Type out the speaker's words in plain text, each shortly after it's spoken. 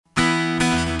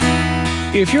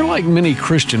If you're like many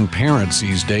Christian parents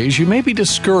these days, you may be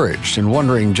discouraged and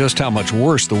wondering just how much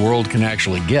worse the world can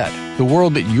actually get. The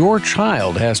world that your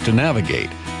child has to navigate.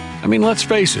 I mean, let's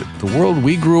face it, the world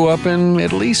we grew up in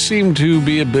at least seemed to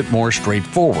be a bit more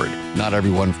straightforward. Not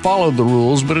everyone followed the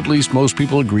rules, but at least most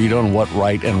people agreed on what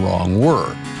right and wrong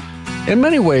were. In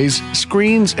many ways,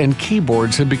 screens and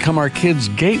keyboards have become our kids'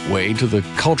 gateway to the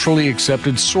culturally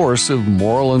accepted source of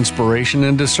moral inspiration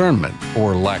and discernment,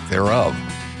 or lack thereof.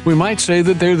 We might say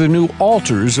that they're the new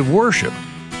altars of worship.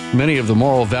 Many of the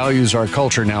moral values our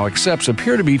culture now accepts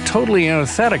appear to be totally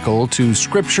antithetical to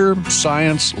scripture,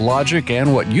 science, logic,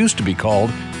 and what used to be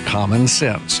called common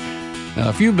sense. Now,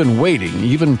 if you've been waiting,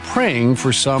 even praying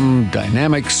for some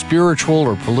dynamic spiritual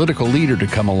or political leader to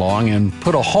come along and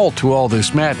put a halt to all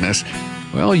this madness,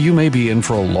 well, you may be in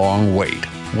for a long wait.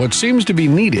 What seems to be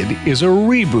needed is a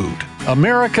reboot,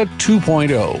 America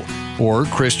 2.0, or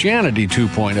Christianity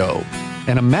 2.0.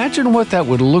 And imagine what that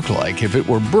would look like if it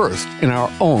were birthed in our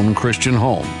own Christian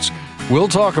homes. We'll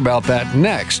talk about that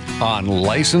next on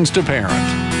License to Parent.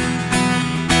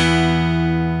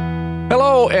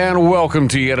 Hello and welcome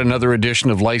to yet another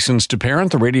edition of License to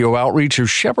Parent, the radio outreach of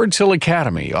Shepherd's Hill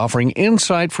Academy, offering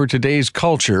insight for today's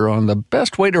culture on the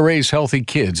best way to raise healthy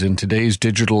kids in today's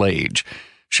digital age.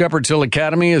 Shepherd's Hill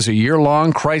Academy is a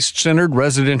year-long Christ-centered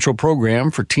residential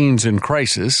program for teens in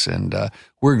crisis, and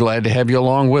we're glad to have you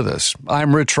along with us.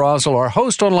 I'm Rich Rosell. Our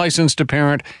host on License to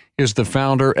Parent is the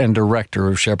founder and director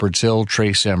of Shepherd's Hill,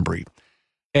 Trace Embry.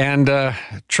 And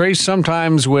Trace,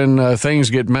 sometimes when things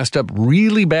get messed up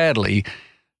really badly,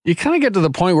 you kind of get to the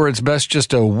point where it's best just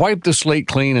to wipe the slate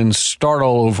clean and start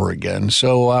all over again.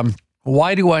 So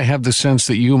why do I have the sense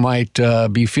that you might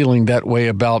be feeling that way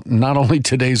about not only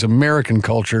today's American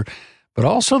culture, but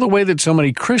also the way that so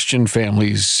many Christian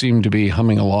families seem to be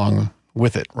humming along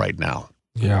with it right now?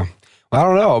 Yeah. Well, I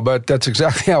don't know, but that's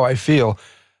exactly how I feel.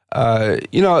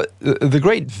 The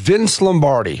great Vince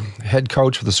Lombardi, head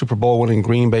coach of the Super Bowl winning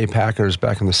Green Bay Packers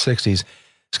back in the 60s,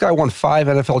 this guy won 5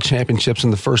 NFL championships in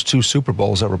the first 2 Super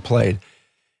Bowls ever played.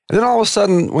 And then all of a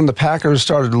sudden, when the Packers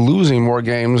started losing more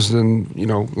games than,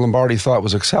 Lombardi thought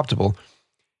was acceptable,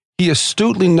 he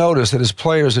astutely noticed that his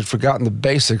players had forgotten the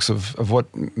basics of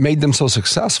what made them so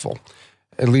successful.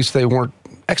 At least they weren't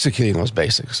executing those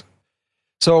basics.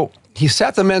 So he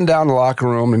sat the men down in the locker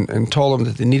room and told them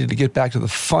that they needed to get back to the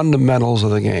fundamentals of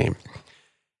the game.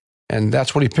 And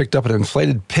that's when he picked up an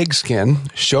inflated pigskin,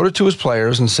 showed it to his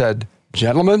players, and said,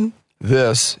 "Gentlemen,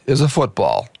 this is a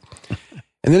football."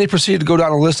 And then he proceeded to go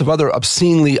down a list of other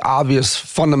obscenely obvious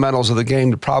fundamentals of the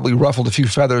game that probably ruffled a few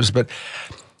feathers. But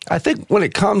I think when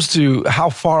it comes to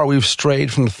how far we've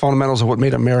strayed from the fundamentals of what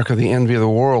made America the envy of the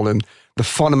world and the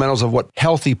fundamentals of what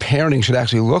healthy parenting should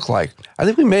actually look like, I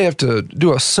think we may have to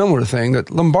do a similar thing that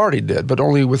Lombardi did, but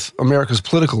only with America's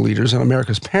political leaders and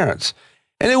America's parents.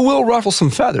 And it will ruffle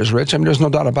some feathers, Rich. I mean, there's no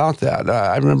doubt about that.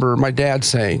 I remember my dad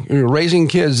saying, raising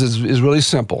kids is really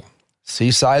simple.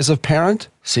 See size of parent,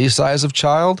 see size of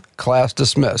child, class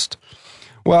dismissed.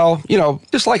 Well,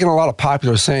 just like in a lot of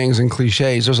popular sayings and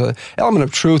cliches, there's an element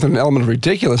of truth and an element of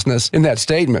ridiculousness in that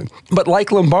statement. But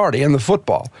like Lombardi and the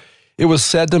football, it was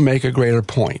said to make a greater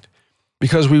point,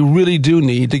 because we really do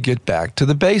need to get back to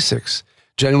the basics.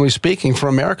 Generally speaking, for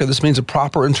America, this means a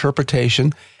proper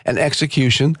interpretation and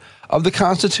execution of the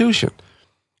Constitution.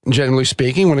 Generally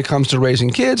speaking, when it comes to raising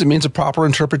kids, it means a proper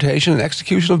interpretation and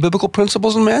execution of biblical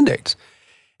principles and mandates.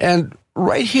 And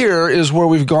right here is where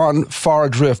we've gone far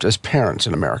adrift as parents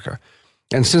in America.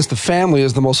 And since the family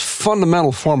is the most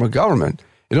fundamental form of government,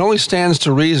 it only stands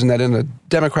to reason that in a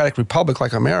democratic republic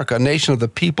like America, a nation of the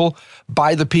people,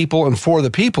 by the people, and for the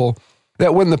people,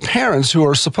 that when the parents who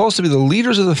are supposed to be the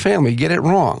leaders of the family get it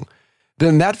wrong,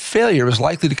 then that failure is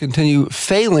likely to continue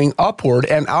failing upward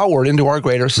and outward into our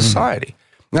greater society.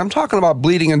 Now, I'm talking about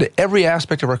bleeding into every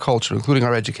aspect of our culture, including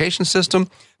our education system,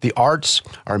 the arts,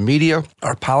 our media,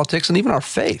 our politics, and even our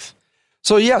faith.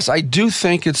 So yes, I do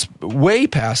think it's way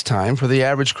past time for the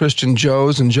average Christian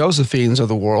Joes and Josephines of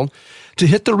the world to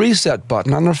hit the reset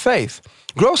button on their faith,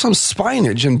 grow some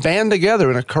spinach, and band together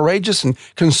in a courageous and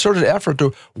concerted effort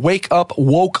to wake up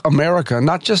woke America,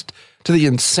 not just to the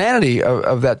insanity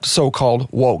of that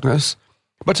so-called wokeness,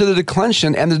 but to the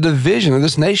declension and the division of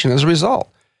this nation as a result.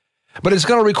 But it's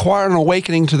going to require an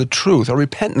awakening to the truth, a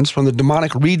repentance from the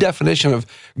demonic redefinition of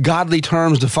godly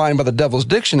terms defined by the devil's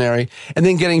dictionary, and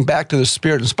then getting back to the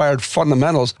spirit-inspired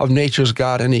fundamentals of nature's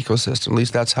God and ecosystem. At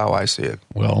least that's how I see it.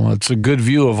 Well, it's a good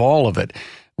view of all of it.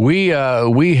 We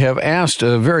have asked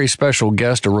a very special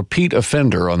guest, a repeat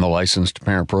offender on the Licensed to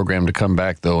Parent program, to come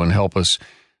back, though, and help us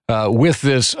with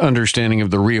this understanding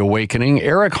of the reawakening.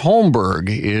 Eric Holmberg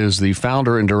is the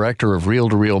founder and director of Reel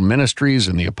to Reel Ministries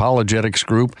and the Apologetics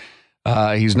Group.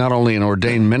 He's not only an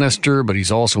ordained minister, but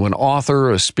he's also an author,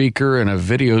 a speaker, and a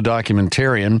video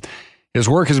documentarian. His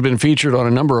work has been featured on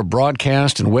a number of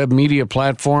broadcast and web media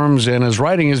platforms, and his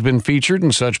writing has been featured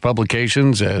in such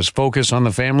publications as Focus on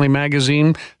the Family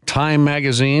magazine, Time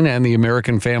magazine, and the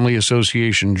American Family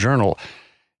Association Journal.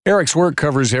 Eric's work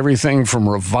covers everything from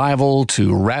revival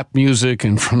to rap music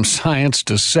and from science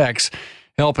to sex,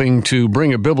 helping to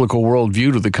bring a biblical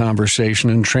worldview to the conversation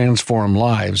and transform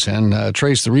lives. And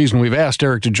Trace, the reason we've asked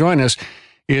Eric to join us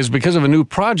is because of a new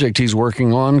project he's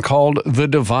working on called The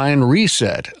Divine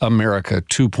Reset, America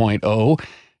 2.0.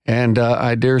 And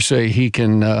I dare say he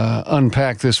can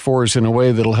unpack this for us in a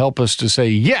way that'll help us to say,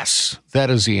 yes, that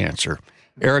is the answer.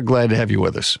 Eric, glad to have you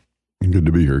with us. Good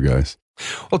to be here, guys.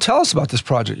 Well, tell us about this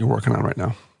project you're working on right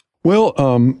now. Well,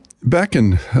 back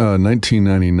in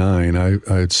 1999, I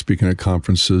had speaking at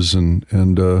conferences and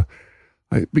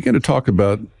I began to talk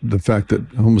about the fact that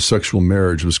homosexual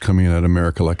marriage was coming out of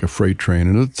America like a freight train.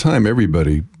 And at the time,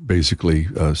 everybody basically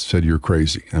said, you're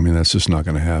crazy. I mean, that's just not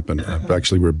going to happen. I'm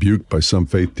actually rebuked by some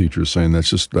faith teachers saying that's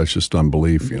just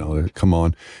unbelief, come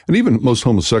on. And even most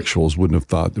homosexuals wouldn't have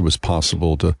thought it was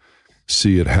possible to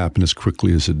see it happen as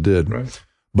quickly as it did. Right.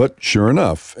 But sure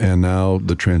enough, and now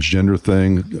the transgender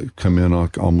thing come in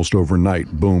almost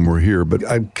overnight. Boom, we're here. But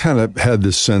I kind of had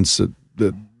this sense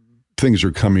that things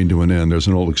are coming to an end. There's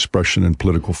an old expression in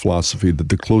political philosophy that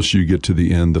the closer you get to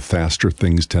the end, the faster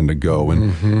things tend to go.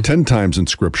 And 10 times in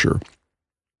Scripture,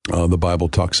 the Bible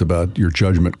talks about your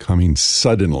judgment coming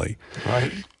suddenly.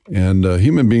 Right. And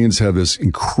human beings have this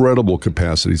incredible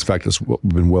capacity. In fact, it's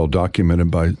been well documented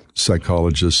by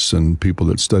psychologists and people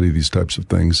that study these types of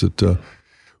things, that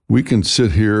we can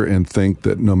sit here and think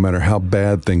that no matter how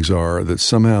bad things are, that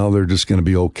somehow they're just going to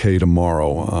be okay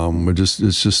tomorrow. It's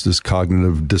just this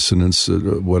cognitive dissonance,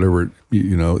 whatever,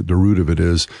 the root of it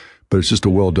is, but it's just a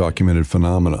well-documented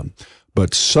phenomenon.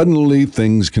 But suddenly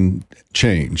things can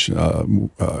change.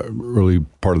 Early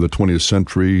part of the 20th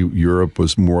century, Europe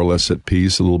was more or less at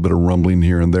peace, a little bit of rumbling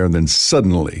here and there, and then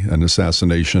suddenly an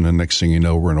assassination, and next thing you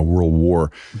know, we're in a world war.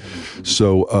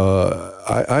 So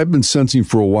I've been sensing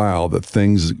for a while that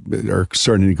things are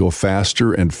starting to go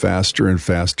faster and faster and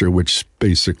faster, which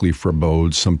basically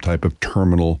forebodes some type of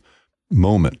terminal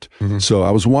moment. So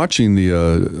I was watching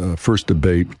the first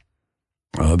debate,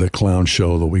 the clown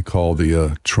show that we call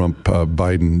the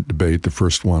Trump-Biden debate, the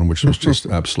first one, which was just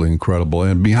absolutely incredible.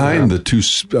 And behind the two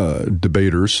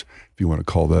debaters, if you want to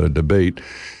call that a debate,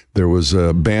 there was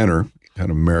a banner,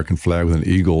 kind of American flag with an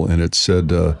eagle, and it said,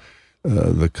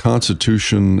 the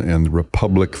Constitution and the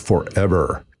Republic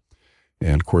forever.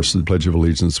 And, of course, the Pledge of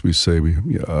Allegiance, we say,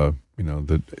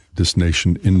 that this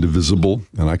nation indivisible.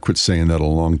 And I quit saying that a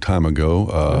long time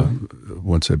ago.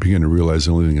 Once I began to realize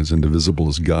the only thing that's indivisible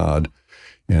is God.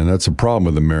 And that's a problem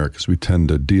with America, because we tend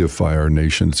to deify our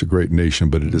nation. It's a great nation,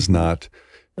 but it is not,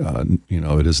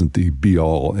 it isn't the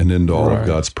be-all and end-all of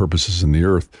God's purposes in the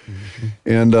earth.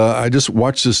 And I just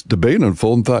watched this debate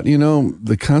unfold and thought,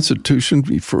 the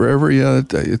Constitution forever,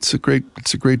 it's a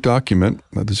great document.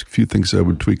 There's a few things I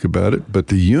would tweak about it, but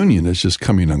the Union is just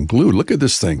coming unglued. Look at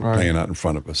this thing playing out in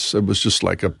front of us. It was just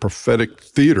like a prophetic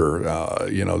theater,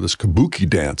 this kabuki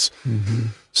dance.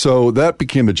 So that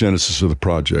became the genesis of the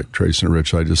project, Trace and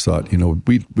Rich. I just thought,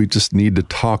 we just need to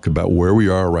talk about where we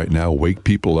are right now, wake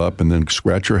people up, and then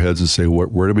scratch our heads and say,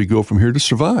 where do we go from here to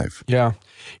survive? Yeah.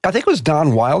 I think it was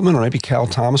Don Wildman or maybe Cal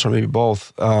Thomas or maybe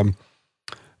both.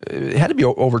 It had to be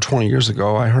over 20 years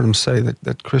ago. I heard him say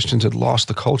that Christians had lost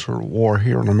the culture war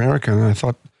here in America. And I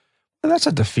thought, well, that's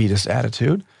a defeatist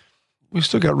attitude. We've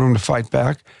still got room to fight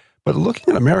back. But looking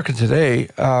at America today,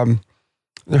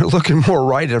 they're looking more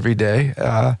right every day.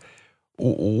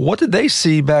 What did they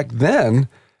see back then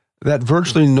that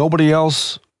virtually nobody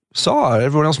else saw,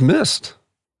 everyone else missed?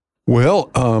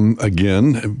 Well,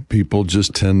 again, people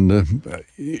just tend to,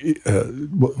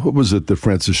 what was it that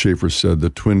Francis Schaeffer said? The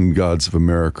twin gods of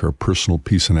America are personal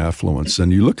peace and affluence.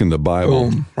 And you look in the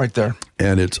Bible. Boom, right there.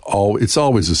 And it's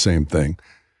always the same thing.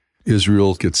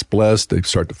 Israel gets blessed. They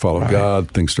start to follow God.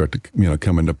 Things start to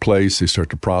come into place. They start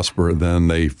to prosper. Then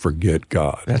they forget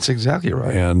God. That's exactly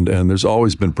right. And there's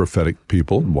always been prophetic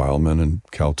people. Wildman and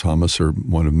Cal Thomas are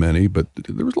one of many. But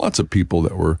there was lots of people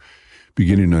that were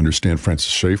beginning to understand.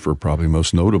 Francis Schaeffer, probably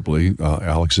most notably,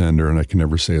 Alexander, and I can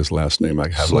never say his last name. I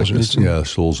have like this, Solzhenitsyn.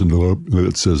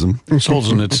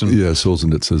 Yeah,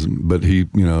 Solzhenitsyn. But he,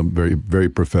 very, very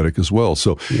prophetic as well.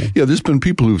 So, there's been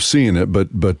people who've seen it,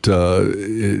 but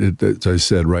as I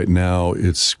said, right now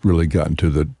it's really gotten to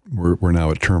the we're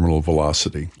now at terminal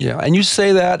velocity. Yeah, and you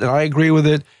say that, and I agree with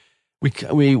it.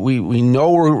 We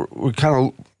know we're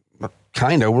kind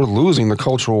of we're losing the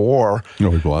cultural war.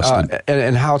 We've lost it,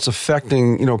 and how it's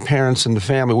affecting parents and the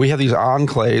family. We have these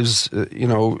enclaves,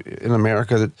 in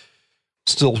America that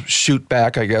still shoot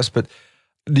back, I guess. But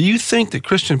do you think that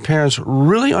Christian parents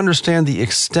really understand the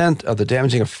extent of the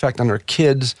damaging effect on their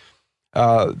kids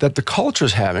that the culture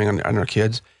is having on their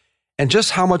kids, and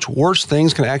just how much worse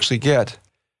things can actually get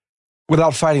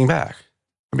without fighting back?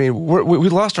 I mean, we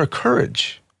lost our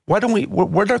courage. Why don't we?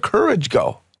 Where'd our courage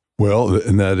go? Well,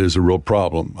 and that is a real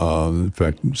problem. In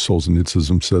fact,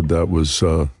 Solzhenitsyn said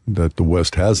that the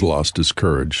West has lost its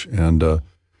courage. And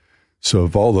so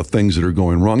of all the things that are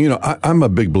going wrong, I'm a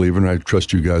big believer, and I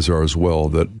trust you guys are as well,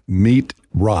 that meat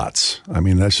rots. I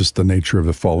mean, that's just the nature of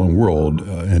the fallen world.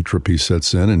 Entropy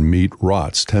sets in and meat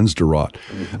rots, tends to rot,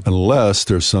 unless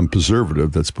there's some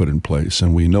preservative that's put in place.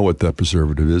 And we know what that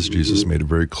preservative is. Jesus made it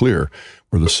very clear.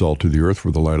 We're the salt of the earth,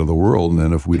 we're the light of the world. And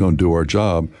then if we don't do our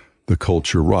job, the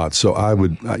culture rots. So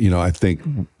I think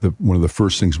one of the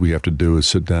first things we have to do is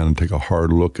sit down and take a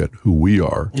hard look at who we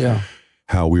are,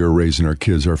 how we are raising our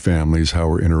kids, our families, how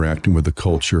we're interacting with the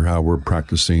culture, how we're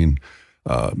practicing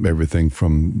everything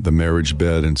from the marriage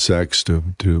bed and sex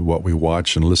to what we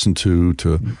watch and listen to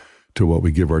what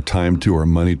we give our time to, our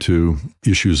money to,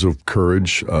 issues of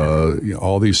courage.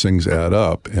 All these things add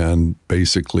up. And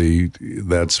basically,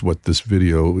 that's what this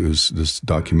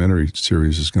documentary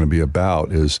series is going to be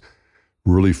about, is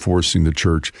really forcing the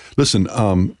church. Listen,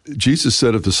 Jesus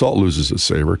said if the salt loses its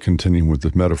savor, continuing with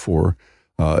the metaphor,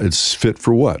 it's fit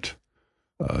for what?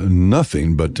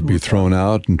 Nothing but to be thrown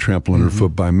out and trampled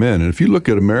underfoot by men. And if you look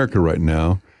at America right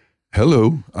now,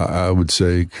 I would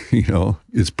say,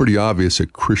 it's pretty obvious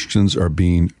that Christians are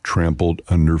being trampled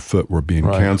underfoot. We're being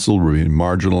canceled. We're being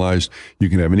marginalized. You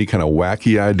can have any kind of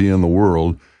wacky idea in the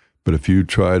world, but if you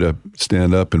try to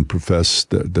stand up and profess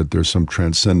that there's some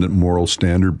transcendent moral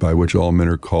standard by which all men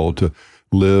are called to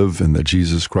live and that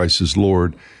Jesus Christ is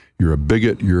Lord, you're a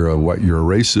bigot, you're a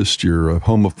racist, you're a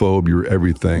homophobe, you're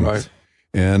everything. Right.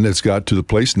 And it's got to the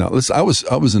place now. Listen, I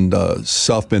was in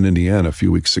South Bend, Indiana, a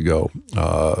few weeks ago,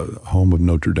 home of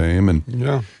Notre Dame,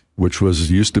 and which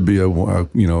used to be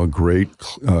a great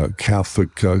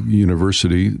Catholic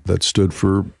university that stood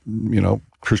for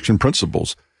Christian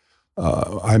principles.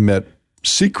 I met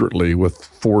secretly with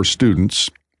 4 students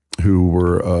who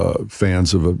were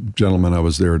fans of a gentleman I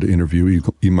was there to interview,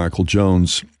 E. Michael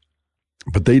Jones.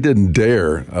 But they didn't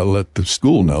dare let the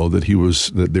school know that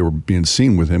they were being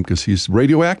seen with him because he's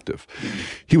radioactive.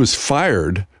 He was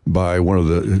fired by one of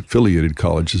the affiliated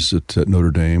colleges at Notre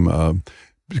Dame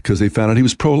because they found out he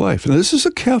was pro-life. And this is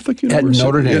a Catholic university. At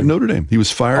Notre Dame. At Notre Dame. He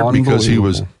was fired because he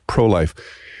was pro-life.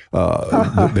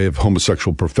 They have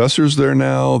homosexual professors there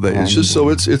now. It's just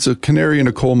it's a canary in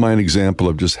a coal mine example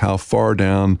of just how far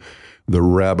down the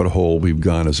rabbit hole we've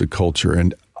gone as a culture.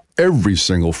 And every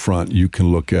single front you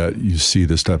can look at, you see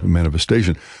this type of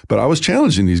manifestation. But I was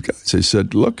challenging these guys. I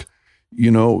said, look,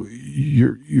 you're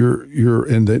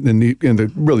in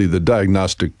the really the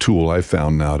diagnostic tool I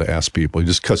found now to ask people, it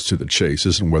just cuts to the chase.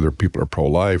 Isn't whether people are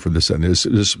pro-life or this and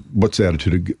this. What's the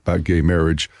attitude about gay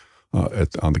marriage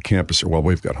on the campus? Well,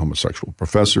 we've got homosexual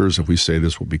professors. If we say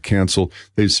this, we'll be canceled.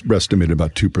 They estimated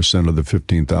about 2% of the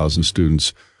 15,000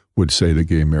 students would say that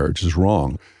gay marriage is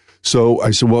wrong. So I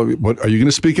said, well, what are you going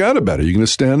to speak out about it? Are you going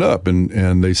to stand up?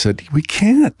 And they said, we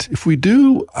can't. If we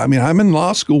do, I'm in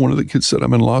law school. One of the kids said,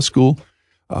 I'm in law school.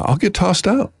 I'll get tossed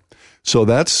out. So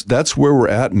that's where we're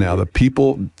at now. The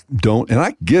people don't, and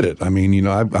I get it. I mean,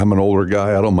 I'm an older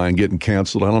guy. I don't mind getting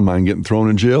canceled. I don't mind getting thrown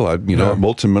in jail.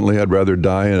 Ultimately, I'd rather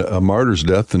die a martyr's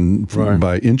death than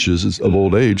by inches of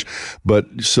old age. But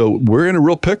so we're in a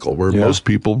real pickle where most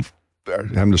people are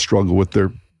having to struggle with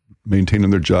maintaining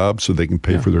their job so they can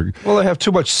pay for their... Well, they have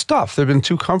too much stuff. They've been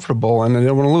too comfortable and they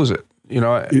don't want to lose it.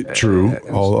 True.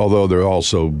 Although there are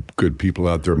also good people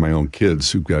out there, my own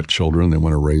kids who've got children, they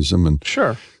want to raise them. And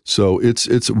sure. So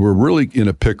we're really in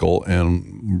a pickle,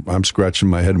 and I'm scratching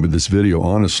my head with this video.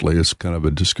 Honestly, it's kind of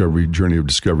a journey of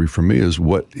discovery for me, is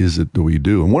what is it that we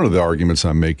do? And one of the arguments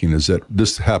I'm making is that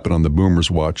this happened on the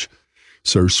boomers' watch.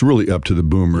 So it's really up to the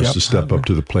boomers to step up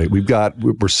to the plate.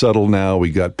 We're settled now. We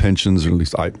got pensions, or at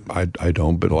least I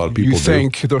don't, but a lot of people do. You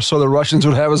think, so the Russians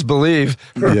would have us believe.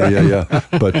 Yeah.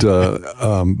 But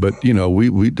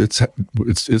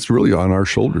it's really on our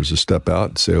shoulders to step out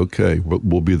and say, okay,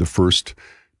 we'll be the first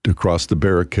to cross the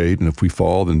barricade, and if we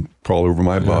fall, then crawl over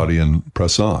my body and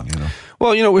press on.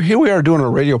 Well, here we are doing a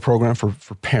radio program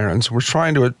for parents. We're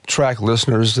trying to attract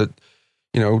listeners that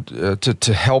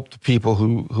to help the people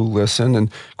who listen. And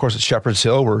of course, at Shepherd's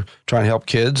Hill, we're trying to help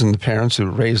kids and the parents who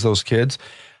raise those kids.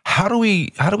 How do we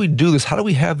do this? How do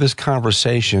we have this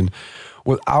conversation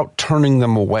without turning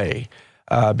them away?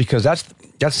 Because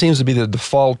that seems to be the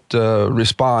default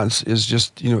response is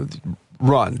just,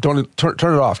 run, don't turn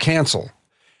it off, cancel.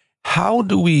 How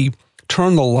do we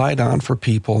turn the light on for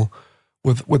people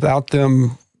without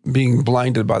them being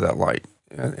blinded by that light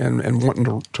and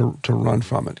wanting to run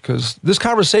from it? Because this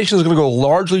conversation is going to go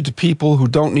largely to people who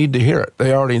don't need to hear it.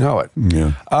 They already know it.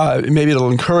 Yeah. Maybe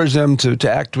it'll encourage them to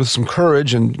act with some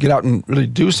courage and get out and really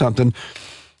do something.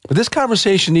 But this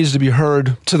conversation needs to be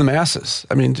heard to the masses.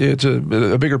 I mean, it's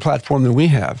a bigger platform than we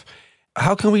have.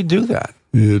 How can we do that?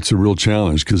 It's a real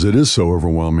challenge because it is so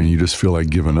overwhelming. You just feel like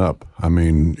giving up. I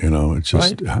mean, it's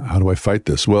just, right. How do I fight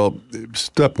this? Well,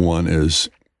 step one is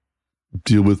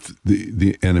deal with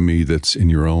the enemy that's in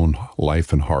your own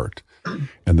life and heart,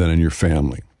 and then in your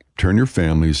family. Turn your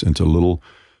families into little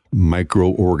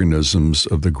microorganisms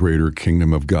of the greater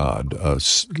kingdom of God,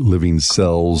 living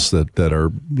cells that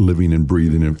are living and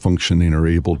breathing and functioning, are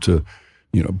able to,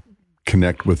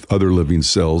 connect with other living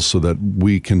cells so that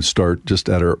we can start just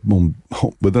at our own,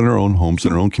 within our own homes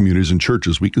and our own communities and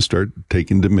churches, we can start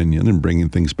taking dominion and bringing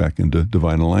things back into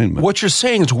divine alignment. What you're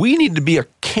saying is we need to be a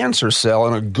cancer cell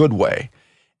in a good way,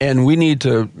 and we need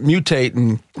to mutate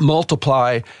and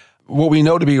multiply what we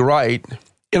know to be right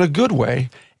in a good way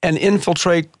and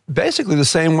infiltrate basically the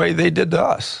same way they did to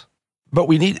us. But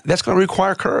that's going to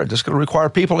require courage. It's going to require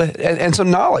people and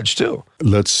some knowledge too.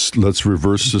 Let's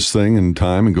reverse this thing in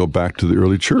time and go back to the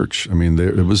early church. I mean,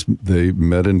 they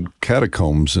met in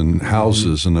catacombs and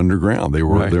houses and underground. They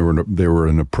were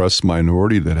an oppressed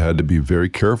minority that had to be very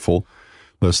careful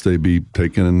lest they be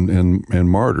taken and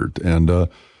martyred. And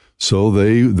so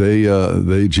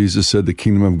Jesus said the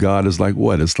kingdom of God is like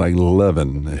what? It's like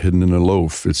leaven hidden in a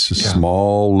loaf. It's just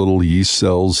small little yeast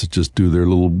cells that just do their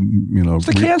little, It's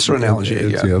the cancer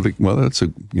analogy.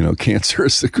 Cancer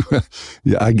is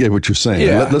I get what you're saying.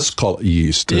 Yeah. Let's call it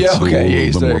yeast. It's yeast.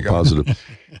 A little more positive.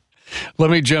 Let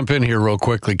me jump in here real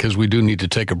quickly because we do need to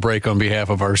take a break on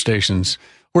behalf of our stations.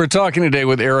 We're talking today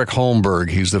with Eric Holmberg.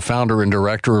 He's the founder and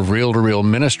director of Real to Real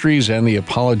Ministries and the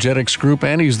Apologetics Group,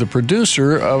 and he's the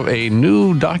producer of a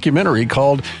new documentary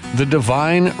called The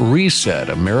Divine Reset,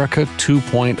 America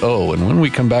 2.0. And when we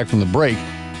come back from the break,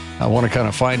 I want to kind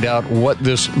of find out what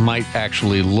this might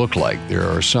actually look like. There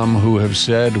are some who have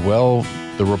said, well,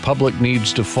 the republic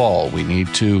needs to fall. We need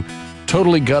to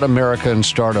totally gut America and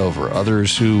start over.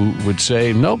 Others who would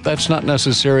say, nope, that's not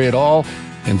necessary at all.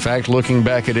 In fact, looking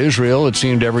back at Israel, it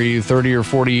seemed every 30 or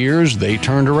 40 years they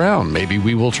turned around. Maybe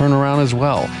we will turn around as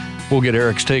well. We'll get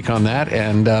Eric's take on that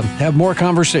and have more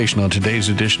conversation on today's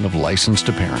edition of Licensed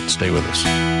to Parent. Stay with us.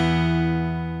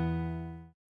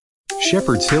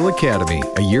 Shepherd's Hill Academy,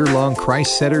 a year-long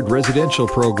Christ-centered residential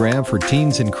program for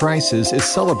teens in crisis, is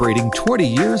celebrating 20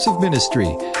 years of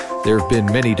ministry. There have been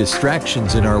many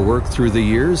distractions in our work through the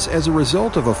years as a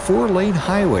result of a 4-lane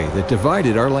highway that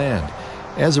divided our land.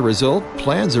 As a result,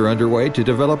 plans are underway to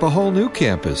develop a whole new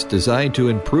campus designed to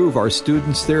improve our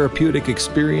students' therapeutic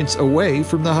experience away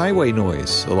from the highway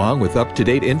noise, along with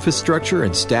up-to-date infrastructure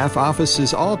and staff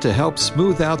offices, all to help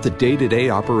smooth out the day-to-day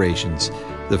operations.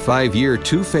 The 5-year,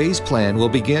 2-phase plan will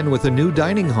begin with a new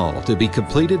dining hall to be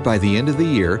completed by the end of the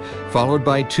year, followed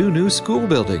by 2 new school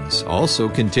buildings, also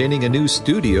containing a new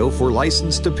studio for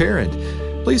Licensed to Parent.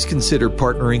 Please consider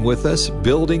partnering with us,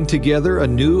 building together a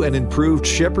new and improved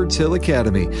Shepherd's Hill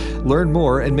Academy. Learn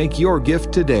more and make your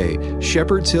gift today.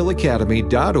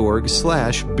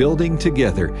 shepherdshillacademy.org/building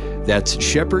together. That's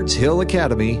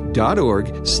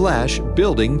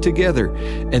shepherdshillacademy.org/building together.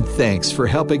 And thanks for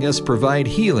helping us provide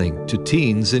healing to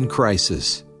teens in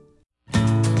crisis.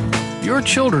 Your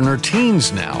children are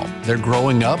teens now. They're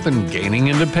growing up and gaining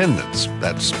independence.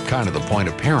 That's kind of the point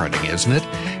of parenting, isn't it?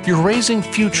 You're raising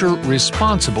future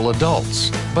responsible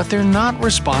adults, but they're not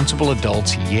responsible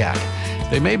adults yet.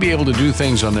 They may be able to do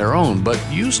things on their own, but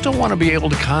you still want to be able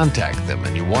to contact them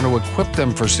and you want to equip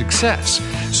them for success.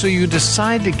 So you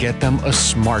decide to get them a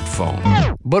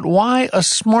smartphone. But why a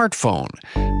smartphone?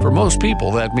 For most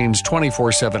people, that means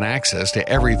 24/7 access to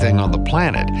everything on the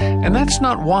planet, and that's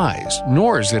not wise,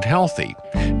 nor is it healthy.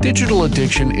 Digital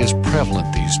addiction is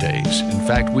prevalent these days. In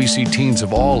fact, we see teens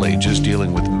of all ages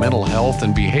dealing with mental health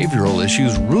and behavioral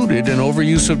issues rooted in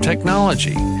overuse of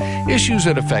technology. Issues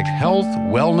that affect health,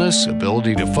 wellness,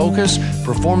 ability to focus,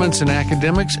 performance in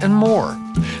academics, and more.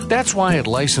 That's why at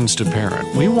Licensed to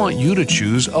Parent, we want you to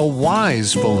choose a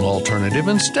wise phone alternative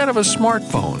instead of a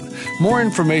smartphone. More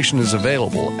information is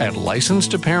available at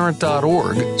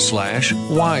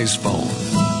licensedtoparent.org/wisephone.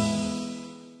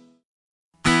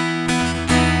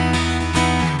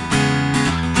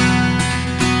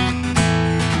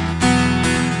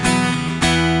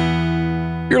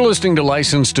 listening to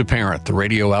Licensed to Parent, the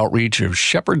radio outreach of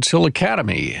Shepherd's Hill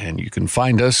Academy, and you can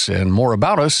find us and more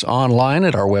about us online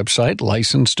at our website,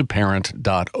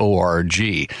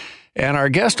 licensedtoparent.org. And our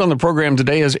guest on the program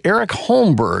today is Eric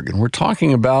Holmberg, and we're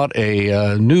talking about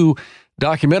a new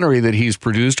documentary that he's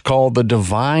produced called The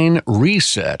Divine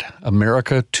Reset,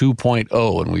 America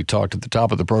 2.0. And we talked at the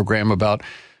top of the program about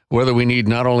whether we need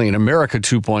not only an America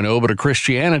 2.0, but a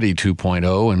Christianity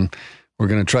 2.0, and we're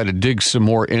going to try to dig some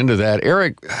more into that.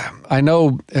 Eric, I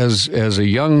know as a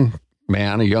young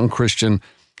man, a young Christian,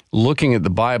 looking at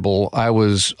the Bible, I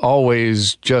was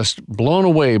always just blown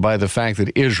away by the fact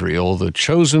that Israel, the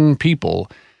chosen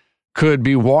people, could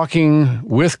be walking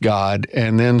with God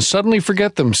and then suddenly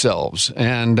forget themselves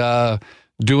and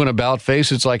do an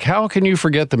about-face. It's like, how can you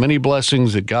forget the many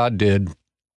blessings that God did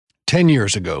 10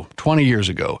 years ago, 20 years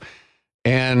ago?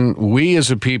 And we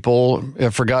as a people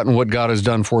have forgotten what God has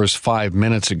done for us 5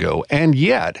 minutes ago. And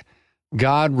yet,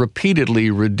 God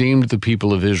repeatedly redeemed the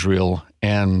people of Israel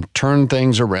and turned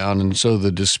things around. And so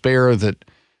the despair that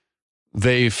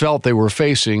they felt they were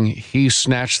facing, he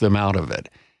snatched them out of it.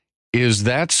 Is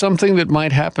that something that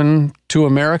might happen to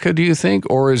America, do you think?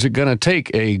 Or is it going to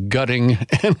take a gutting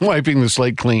and wiping the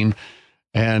slate clean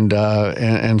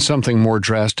and something more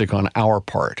drastic on our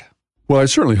part? Well, I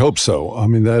certainly hope so. I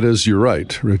mean, you're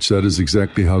right, Rich. That is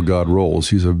exactly how God rolls.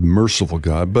 He's a merciful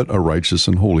God, but a righteous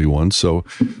and holy one. So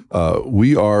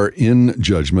we are in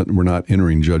judgment. We're not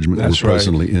entering judgment. That's We're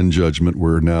presently in judgment.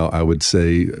 We're now, I would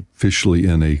say, officially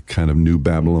in a kind of new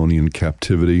Babylonian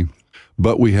captivity.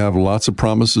 But we have lots of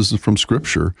promises from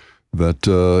Scripture that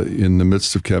in the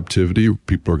midst of captivity,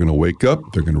 people are going to wake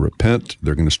up, they're going to repent,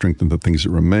 they're going to strengthen the things that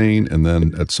remain, and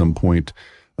then at some point,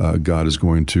 God is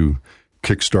going to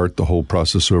kickstart the whole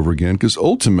process over again. Because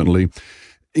ultimately,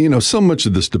 so much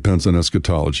of this depends on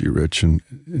eschatology, Rich and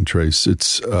Trace.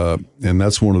 And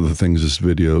that's one of the things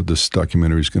this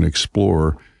documentary is going to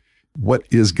explore. What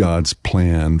is God's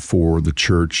plan for the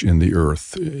church in the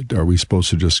earth? Are we supposed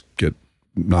to just get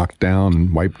knocked down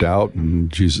and wiped out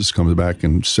and Jesus comes back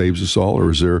and saves us all?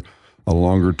 Or is there a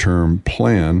longer term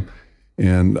plan?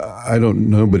 And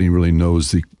nobody really knows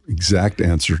the exact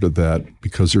answer to that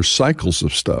because there's cycles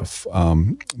of stuff.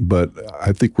 But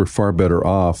I think we're far better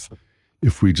off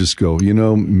if we just go,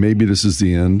 maybe this is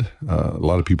the end. A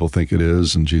lot of people think it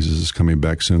is, and Jesus is coming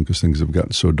back soon because things have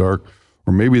gotten so dark.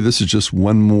 Or maybe this is just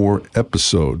one more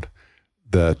episode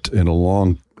that in a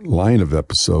long line of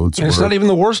episodes. And it's not even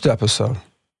the worst episode,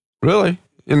 really.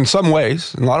 In some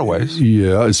ways, in a lot of ways.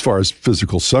 Yeah, as far as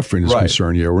physical suffering is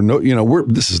concerned,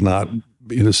 this is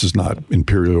not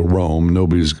imperial Rome.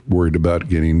 Nobody's worried about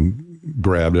getting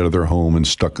grabbed out of their home and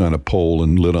stuck on a pole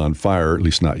and lit on fire, at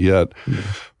least not yet. Yeah.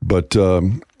 But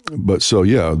so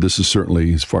this is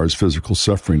certainly, as far as physical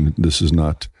suffering, this is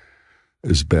not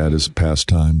as bad as past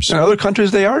times. In other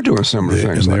countries, they are doing similar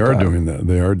things. And they are doing that.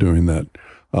 They are doing that.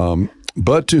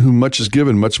 But to whom much is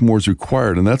given, much more is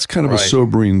required. And that's kind of a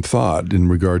sobering thought in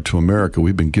regard to America.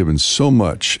 We've been given so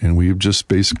much, and we've just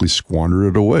basically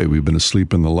squandered it away. We've been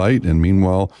asleep in the light. And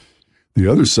meanwhile,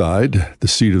 the other side, the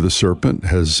seed of the serpent,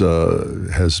 has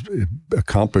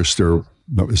accomplished their,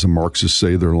 as the Marxists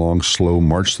say, their long, slow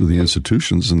march through the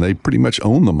institutions, and they pretty much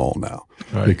own them all now.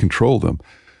 Right. They control them.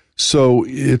 So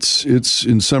it's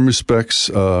in some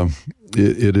respects,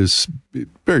 it is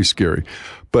very scary.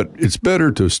 But it's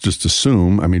better to just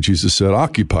assume, Jesus said,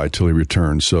 occupy till he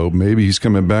returns. So maybe he's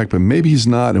coming back, but maybe he's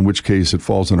not, in which case it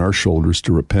falls on our shoulders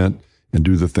to repent and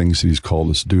do the things that he's called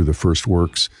us to do, the first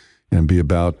works, and be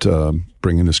about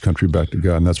bringing this country back to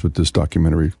God. And that's what this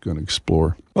documentary is going to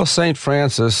explore. Well, St.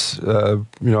 Francis,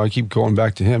 I keep going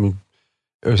back to him.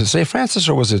 Was it St. Francis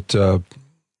or was it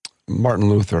Martin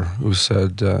Luther who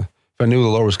said, if I knew the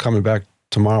Lord was coming back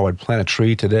tomorrow, I'd plant a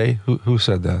tree today? Who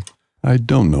said that? I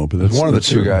don't know, but that's one of the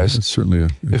two guys. That's certainly a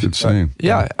good saying.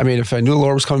 If I knew the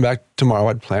Lord was coming back tomorrow,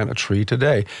 I'd plant a tree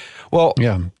today. Well,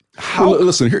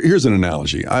 listen, here's an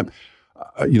analogy.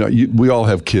 We all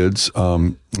have kids,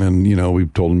 and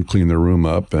we've told them to clean their room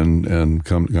up, and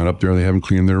gone up there, they haven't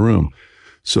cleaned their room.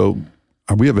 So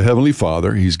we have a Heavenly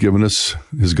Father. He's given us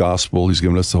His gospel. He's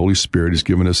given us the Holy Spirit. He's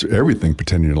given us everything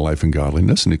pertaining to life and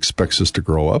godliness, and expects us to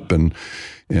grow up and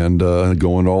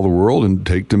go into all the world and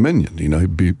take dominion. He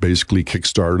basically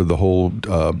kickstarted the whole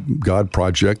God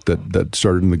project that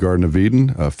started in the Garden of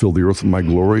Eden, fill the earth with my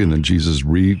glory, and then Jesus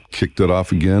kicked it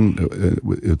off again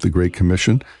at the Great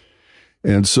Commission.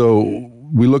 And so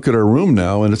we look at our room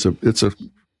now, and it's a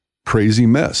crazy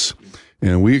mess.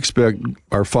 And we expect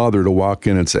our Father to walk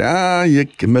in and say, you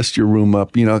messed your room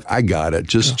up. I got it.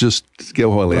 Just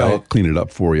go, Holy, I'll clean it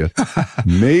up for you.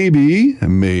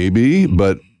 Maybe,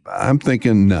 but I'm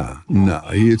thinking, no.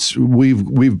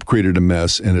 We've created a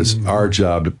mess, and it's our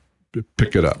job to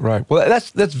pick it up. Right. Well,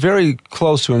 that's very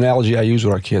close to an analogy I use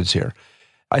with our kids here.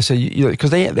 I say, because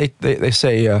they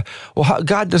say, well,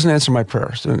 God doesn't answer my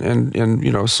prayers,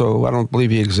 and so I don't believe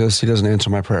He exists. He doesn't answer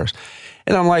my prayers,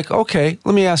 and I'm like, okay,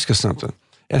 let me ask you something.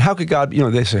 And how could God?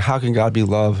 They say, how can God be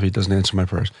love if He doesn't answer my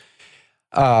prayers?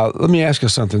 Let me ask you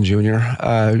something, Junior.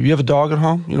 You have a dog at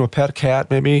home? A pet, cat,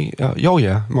 maybe? Oh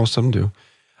yeah, most of them do.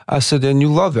 I said, and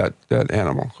you love that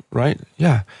animal, right?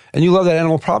 Yeah, and you love that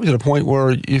animal probably to the point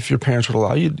where if your parents would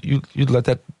allow you, you'd let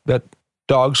that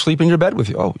dog sleep in your bed with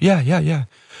you. Oh yeah.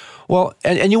 Well,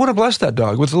 and you want to bless that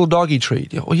dog with a little doggy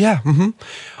treat. Oh, yeah. Mm-hmm.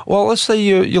 Well, let's say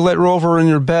you let Rover in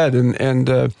your bed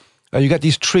and you got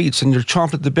these treats and you're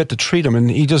chomping at the bit to treat him and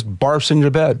he just barfs in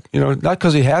your bed, not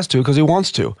because he has to, because he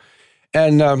wants to.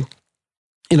 And,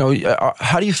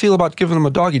 how do you feel about giving him a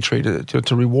doggy treat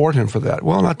to reward him for that?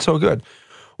 Well, not so good.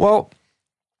 Well,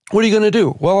 what are you going to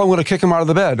do? Well, I'm going to kick him out of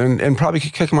the bed and probably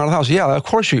kick him out of the house. Yeah, of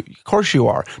course you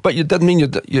are. But it doesn't mean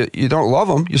you don't love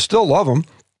him. You still love him.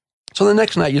 So the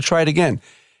next night you try it again,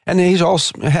 and he's all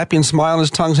happy and smiling, his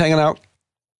tongue's hanging out,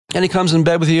 and he comes in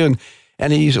bed with you,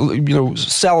 and he's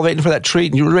salivating for that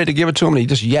treat, and you're ready to give it to him, and he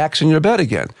just yaks in your bed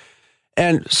again,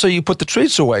 and so you put the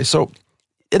treats away. So,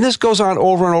 and this goes on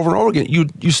over and over and over again.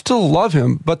 You still love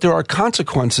him, but there are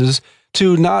consequences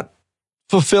to not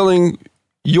fulfilling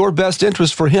your best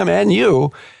interest for him and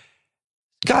you.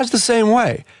 God's the same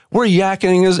way. We're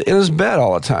yakking in his bed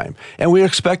all the time. And we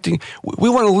want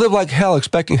to live like hell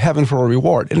expecting heaven for a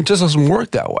reward. And it just doesn't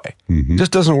work that way. Mm-hmm. It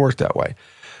just doesn't work that way.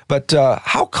 But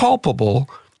how culpable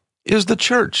is the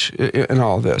church in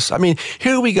all this? I mean,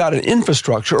 here we got an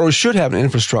infrastructure, or should have an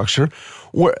infrastructure,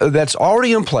 that's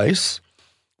already in place,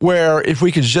 where if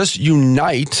we could just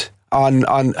unite on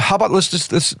how about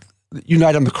let's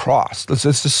unite on the cross. Let's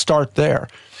just start there.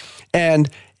 And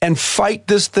fight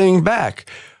this thing back.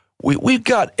 We've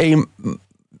got a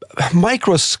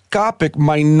microscopic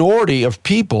minority of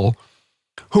people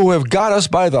who have got us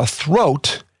by the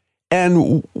throat,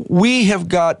 and we have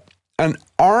got an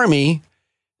army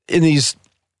in these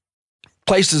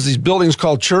places, these buildings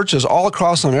called churches all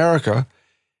across America,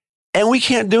 and we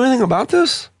can't do anything about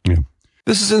this? Yeah.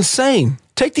 This is insane.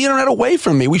 Take the internet away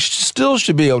from me. We still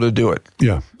should be able to do it.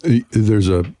 Yeah. There's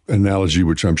an analogy,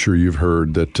 which I'm sure you've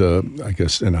heard, that I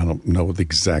guess, and I don't know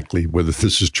exactly whether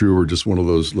this is true or just one of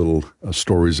those little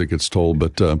stories that gets told,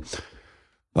 but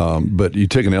you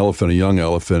take an elephant, a young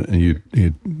elephant, and you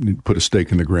put a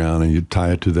stake in the ground and you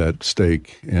tie it to that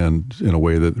stake, and in a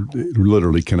way that it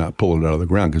literally cannot pull it out of the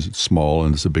ground because it's small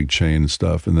and it's a big chain and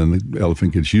stuff. And then the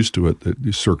elephant gets used to it,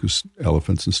 the circus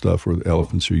elephants and stuff, or the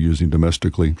elephants you're using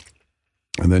domestically.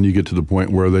 And then you get to the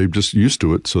point where they're just used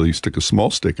to it. So you stick a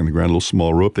small stick in the ground, a little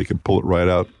small rope, they can pull it right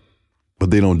out.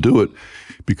 But they don't do it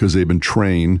because they've been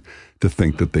trained to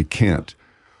think that they can't.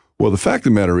 Well, the fact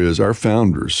of the matter is our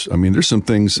founders, I mean, there's some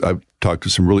things, I've talked to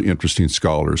some really interesting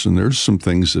scholars, and there's some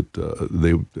things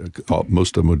that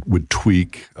most of them would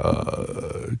tweak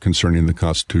concerning the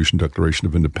Constitution, Declaration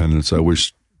of Independence. I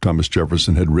wish Thomas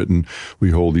Jefferson had written, "We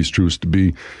hold these truths to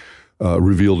be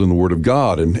revealed in the Word of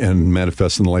God and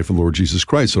manifest in the life of the Lord Jesus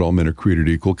Christ, that all men are created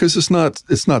equal," because it's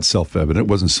not self-evident. It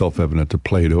wasn't self-evident to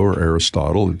Plato or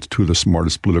Aristotle, two of the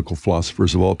smartest political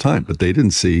philosophers of all time. But they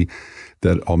didn't see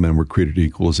that all men were created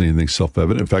equal as anything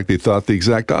self-evident. In fact, they thought the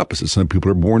exact opposite. Some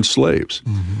people are born slaves.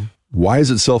 Mm-hmm. Why is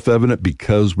it self-evident?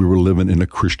 Because we were living in a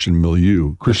Christian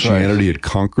milieu. Christianity had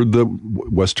conquered the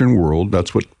Western world.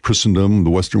 That's what Christendom,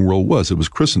 the Western world was. It was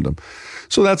Christendom.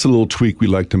 So that's a little tweak we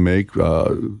like to make.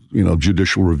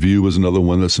 Judicial review is another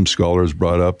one that some scholars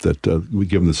brought up, that we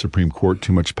give the Supreme Court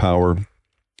too much power.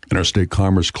 In our state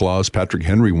commerce clause, Patrick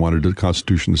Henry wanted the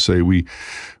Constitution to say we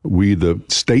the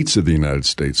states of the United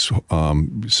States.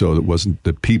 So it wasn't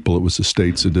the people, it was the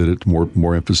states that did it,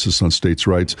 more emphasis on states'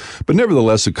 rights. But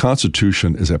nevertheless, the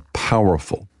Constitution is a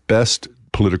powerful, best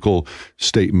political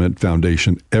statement,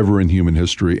 foundation ever in human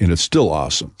history, and it's still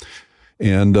awesome.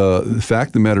 And the fact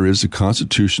of the matter is the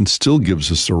Constitution still gives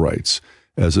us the rights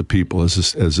as a people, as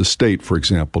a state, for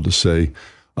example, to say,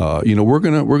 we're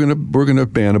gonna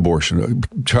ban abortion.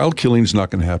 Child killing is not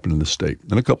going to happen in the state,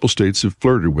 and a couple states have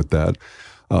flirted with that.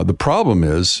 The problem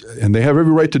is, and they have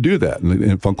every right to do that. And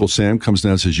if Uncle Sam comes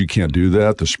down and says you can't do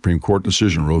that, the Supreme Court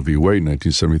decision, Roe v. Wade,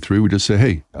 1973, we just say,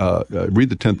 hey, read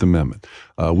the 10th Amendment.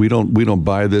 We don't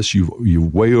buy this.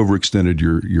 You've way overextended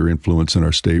your influence in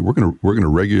our state. We're gonna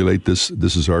regulate this.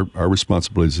 This is our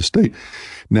responsibility as a state.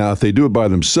 Now, if they do it by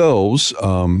themselves,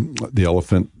 the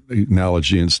elephant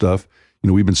analogy and stuff.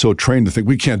 We've been so trained to think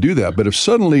we can't do that. But if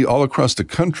suddenly all across the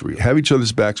country have each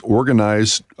other's backs,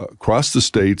 organized across the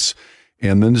states,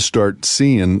 and then to start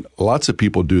seeing lots of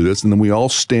people do this, and then we all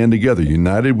stand together.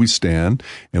 United we stand,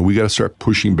 and we got to start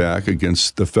pushing back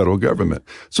against the federal government.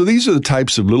 So these are the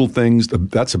types of little things.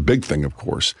 That's a big thing, of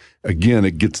course. Again,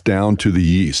 it gets down to the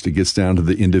yeast. It gets down to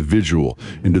the individual,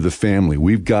 into the family.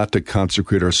 We've got to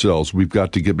consecrate ourselves. We've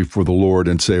got to get before the Lord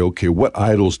and say, okay, what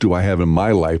idols do I have in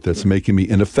my life that's making me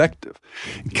ineffective?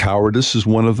 Cowardice is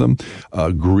one of them.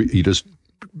 You just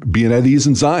being at ease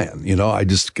in Zion. You know, I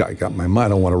got my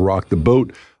mind. I want to rock the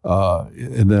boat.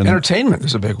 And then entertainment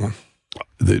is a big one.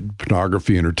 The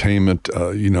pornography, entertainment,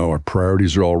 our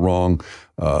priorities are all wrong.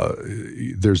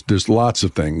 There's lots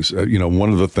of things. One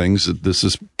of the things that this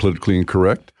is politically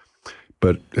incorrect,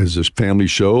 but as this family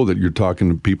show that you're talking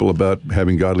to people about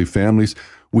having godly families,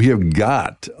 we have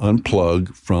got to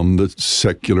unplug from the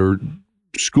secular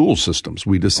school systems.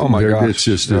 We just,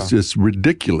 it's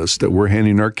ridiculous that we're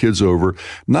handing our kids over,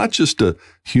 not just to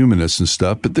humanists and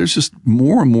stuff, but there's just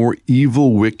more and more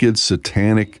evil, wicked,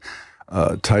 satanic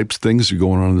types things are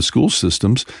going on in the school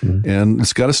systems, and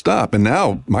it's got to stop. And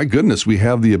now, my goodness, we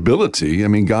have the ability. I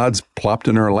mean, God's plopped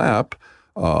in our lap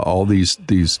all these.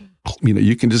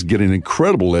 You can just get an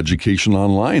incredible education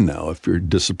online now if you're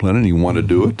disciplined and you want to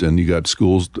do it. And you got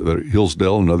schools,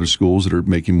 Hillsdale and other schools that are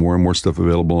making more and more stuff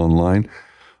available online.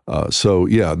 That's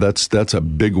a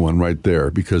big one right there,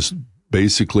 because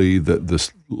basically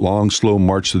this long, slow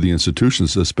march to the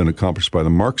institutions that's been accomplished by the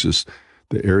Marxists,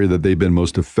 the area that they've been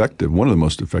most effective, one of the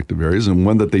most effective areas, and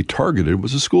one that they targeted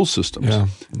was the school systems. Yeah,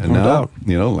 and now,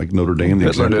 like Notre Dame, the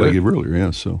example I gave earlier.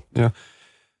 Yeah.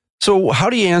 So how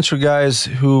do you answer guys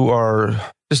who are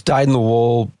just dyed in the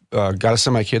wool, got to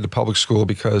send my kid to public school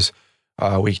because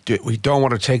we don't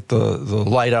want to take the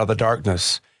light out of the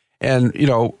darkness? And,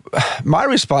 my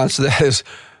response to that is,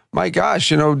 my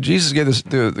gosh, Jesus gave this,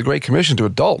 the Great Commission to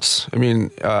adults. I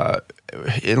mean,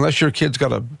 unless your kid's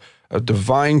got a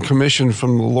divine commission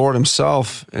from the Lord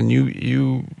himself and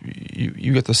you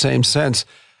get the same sense,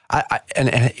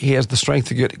 and he has the strength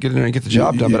to get in there and get the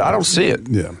job done, but I don't see it.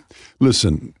 Yeah.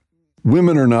 Listen,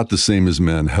 women are not the same as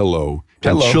men. Hello.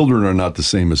 And children are not the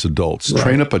same as adults. Right.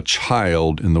 Train up a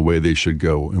child in the way they should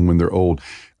go. And when they're old,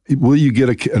 will you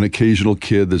get an occasional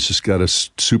kid that's just got a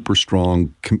super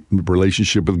strong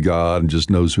relationship with God and just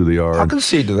knows who they are? I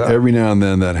concede to that. Every now and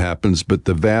then that happens, but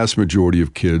the vast majority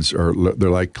of kids they're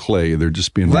like clay. They're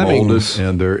just being molded,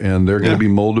 and they're going to be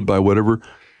molded by whatever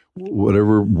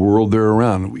world they're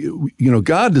around.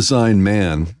 God designed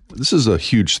man. This is a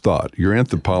huge thought. Your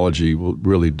anthropology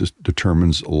really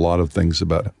determines a lot of things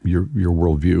about your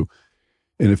worldview.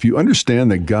 And if you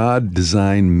understand that God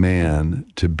designed man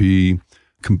to be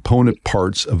component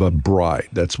parts of a bride,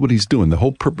 that's what he's doing. The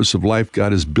whole purpose of life,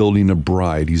 God is building a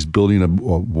bride. He's building a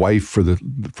wife for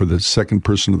the second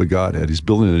person of the Godhead. He's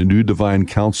building a new divine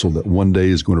council that one day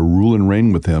is going to rule and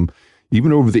reign with him,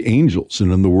 even over the angels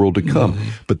and in the world to come.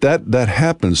 But that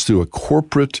happens through a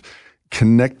corporate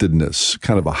connectedness,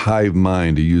 kind of a hive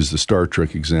mind, to use the Star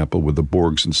Trek example with the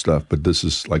Borgs and stuff. But this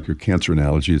is like your cancer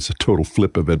analogy. It's a total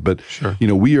flip of it. But, sure.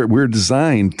 We're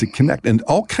designed to connect. And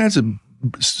all kinds of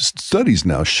studies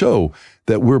now show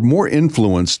that we're more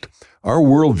influenced. Our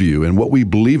worldview and what we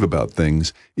believe about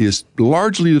things is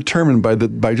largely determined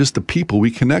by just the people we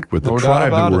connect with, the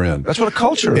tribe that we're in. That's what a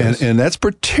culture is. And that's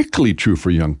particularly true for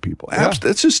young people. Yeah.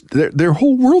 That's just their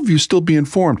whole worldview is still being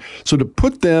formed. So to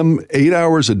put them 8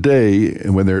 hours a day,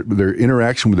 and when their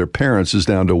interaction with their parents is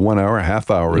down to 1 hour, a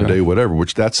half hour a day, whatever,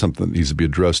 which that's something that needs to be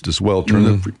addressed as well. Turn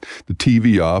the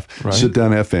TV off, sit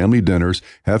down, have family dinners,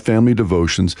 have family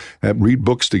devotions, read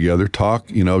books together, talk,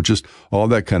 just all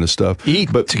that kind of stuff.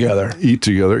 Eat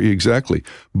together, exactly.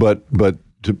 But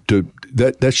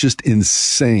that's just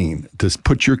insane to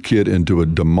put your kid into a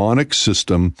demonic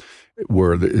system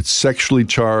where it's sexually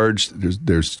charged.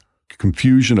 There's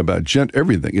confusion about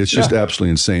everything. It's just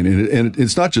absolutely insane, and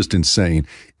it's not just insane.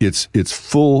 It's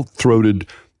full-throated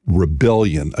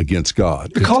rebellion against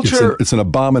God. The culture, it's an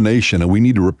abomination, and we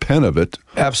need to repent of it.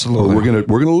 Absolutely, or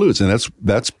we're gonna lose, and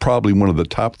that's probably one of the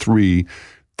top 3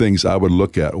 things I would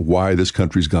look at why this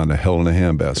country's gone to hell in a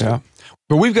handbasket. Yeah.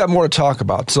 But we've got more to talk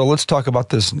about, so let's talk about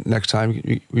this next time.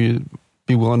 Will you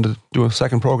be willing to do a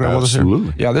second program with us here?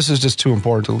 Absolutely. Yeah, this is just too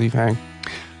important to leave hang.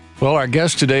 Well, our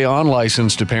guest today on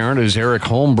Licensed to Parent is Eric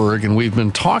Holmberg, and we've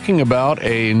been talking about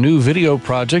a new video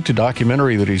project, a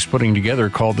documentary that he's putting together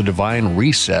called The Divine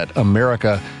Reset,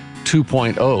 America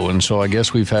 2.0. And so I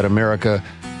guess we've had America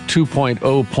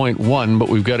 2.0.1, but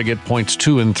we've got to get points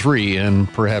 2 and 3, and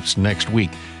perhaps next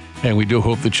week. And we do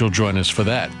hope that you'll join us for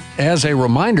that. As a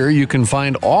reminder, you can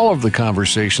find all of the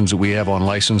conversations that we have on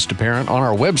Licensed to Parent on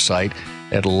our website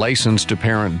at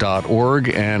licensedtoparent.org.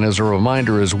 And as a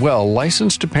reminder as well,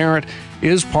 License to Parent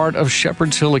is part of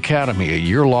Shepherd's Hill Academy, a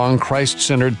year-long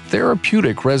Christ-centered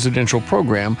therapeutic residential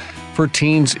program for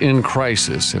teens in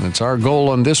crisis. And it's our goal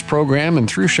on this program and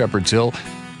through Shepherd's Hill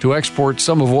to export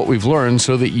some of what we've learned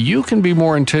so that you can be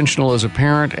more intentional as a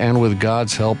parent and, with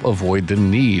God's help, avoid the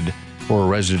need for a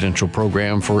residential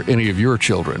program for any of your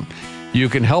children. You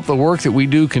can help the work that we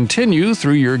do continue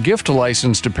through your gift to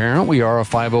License to Parent. We are a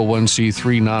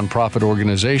 501c3 nonprofit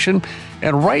organization,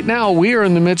 and right now we are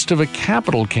in the midst of a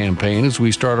capital campaign as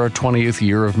we start our 20th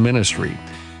year of ministry.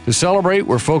 To celebrate,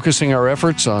 we're focusing our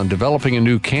efforts on developing a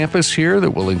new campus here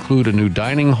that will include a new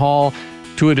dining hall,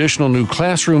 2 additional new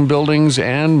classroom buildings,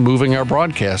 and moving our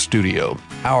broadcast studio.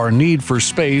 Our need for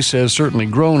space has certainly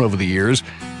grown over the years,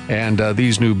 and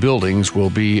these new buildings will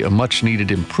be a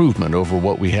much-needed improvement over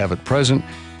what we have at present.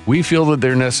 We feel that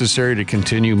they're necessary to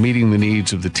continue meeting the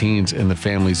needs of the teens and the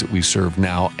families that we serve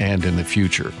now and in the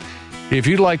future. If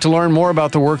you'd like to learn more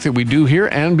about the work that we do here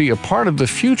and be a part of the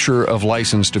future of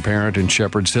License to Parent in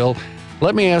Shepherd's Hill,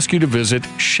 let me ask you to visit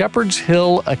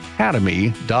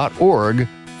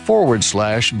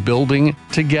shepherdshillacademy.org/building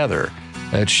together.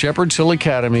 At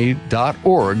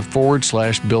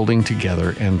shepherdshillacademy.org/building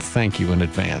together, and thank you in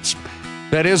advance.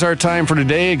 That is our time for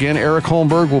today. Again, Eric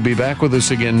Holmberg will be back with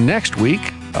us again next week.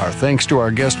 Our thanks to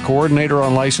our guest coordinator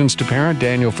on License to Parent,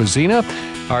 Daniel Fazina.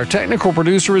 Our technical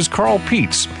producer is Carl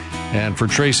Peets. And for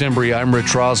Trace Embry, I'm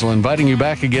Rich Rosell, inviting you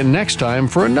back again next time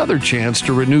for another chance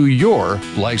to renew your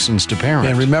License to Parent.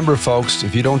 And remember, folks,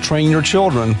 if you don't train your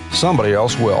children, somebody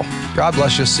else will. God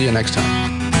bless you. See you next time.